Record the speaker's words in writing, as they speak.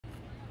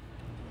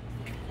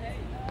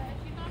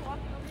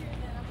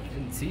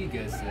see you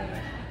guys.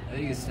 I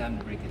think it's time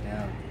to break it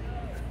down.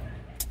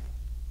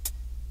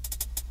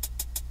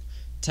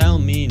 Tell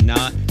me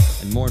not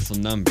in mournful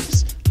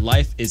numbers,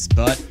 life is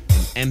but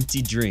an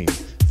empty dream.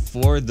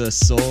 For the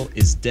soul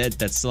is dead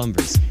that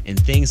slumbers, and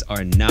things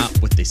are not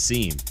what they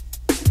seem.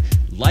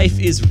 Life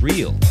is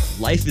real,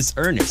 life is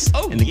earnest,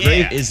 and the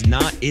grave is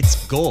not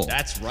its goal.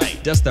 That's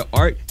right. Dust the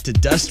art to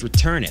dust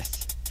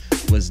returneth,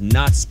 was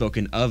not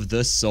spoken of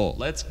the soul.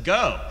 Let's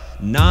go.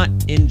 Not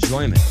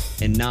enjoyment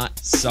and not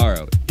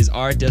sorrow is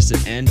our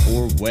destined end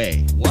or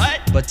way. What?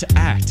 But to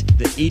act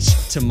that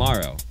each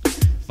tomorrow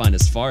find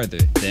us farther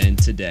than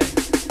today.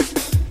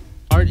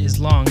 Art is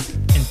long,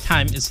 and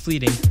time is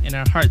fleeting, in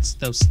our hearts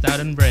though stout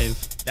and brave.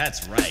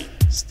 That's right.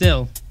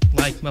 Still,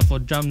 like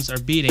muffled drums are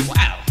beating,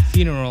 Wow.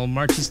 funeral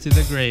marches to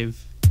the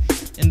grave.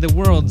 In the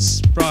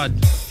world's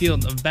broad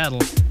field of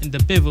battle, in the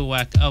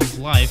bivouac of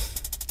life,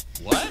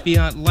 What? be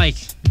not like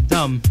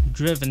dumb,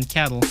 driven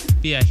cattle,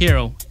 be a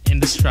hero in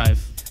the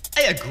strife.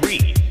 I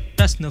agree.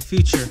 Rest no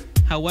future,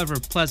 however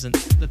pleasant,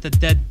 let the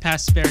dead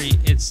past bury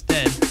its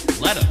dead.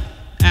 Let 'em.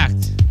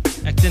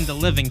 Act in the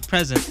living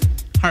present,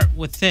 heart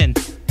within,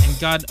 and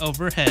God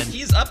overhead.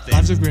 He's up there.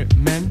 Lives of great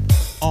men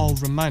all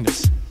remind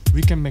us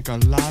we can make our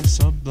lives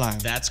sublime.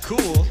 That's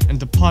cool. And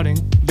departing,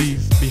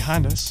 leave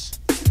behind us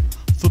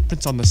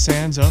footprints on the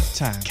sands of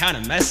time.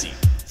 Kinda messy.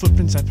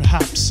 Footprints that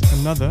perhaps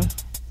another,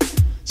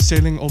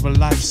 sailing over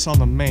life's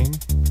solemn main,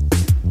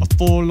 a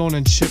forlorn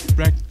and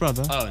shipwrecked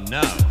brother, Oh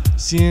no.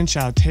 seeing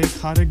shall take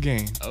heart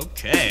again.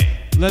 Okay.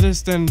 Let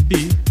us then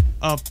be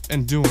up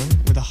and doing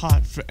with a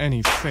heart for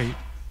any fate.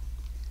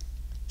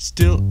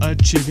 Still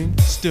achieving,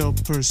 still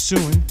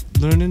pursuing,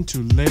 learning to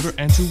labor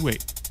and to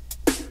wait.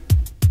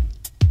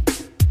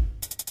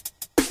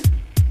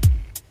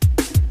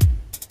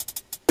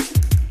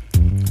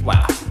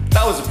 Wow,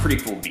 that was a pretty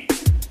cool beat.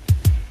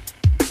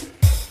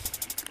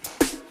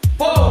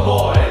 Whoa,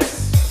 boys!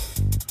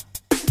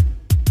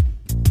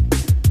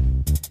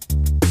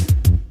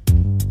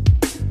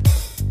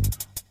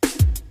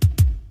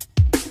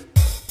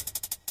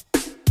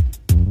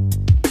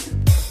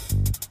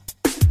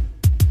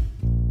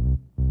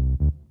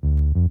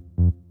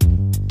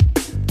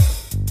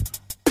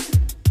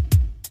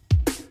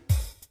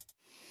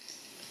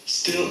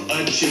 Still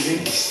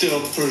achieving, still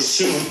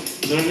pursuing,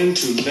 learning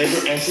to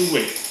labor and to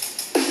wait.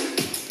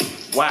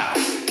 Wow.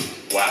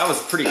 Wow, that was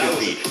a pretty good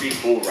beat. Pretty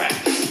cool rap.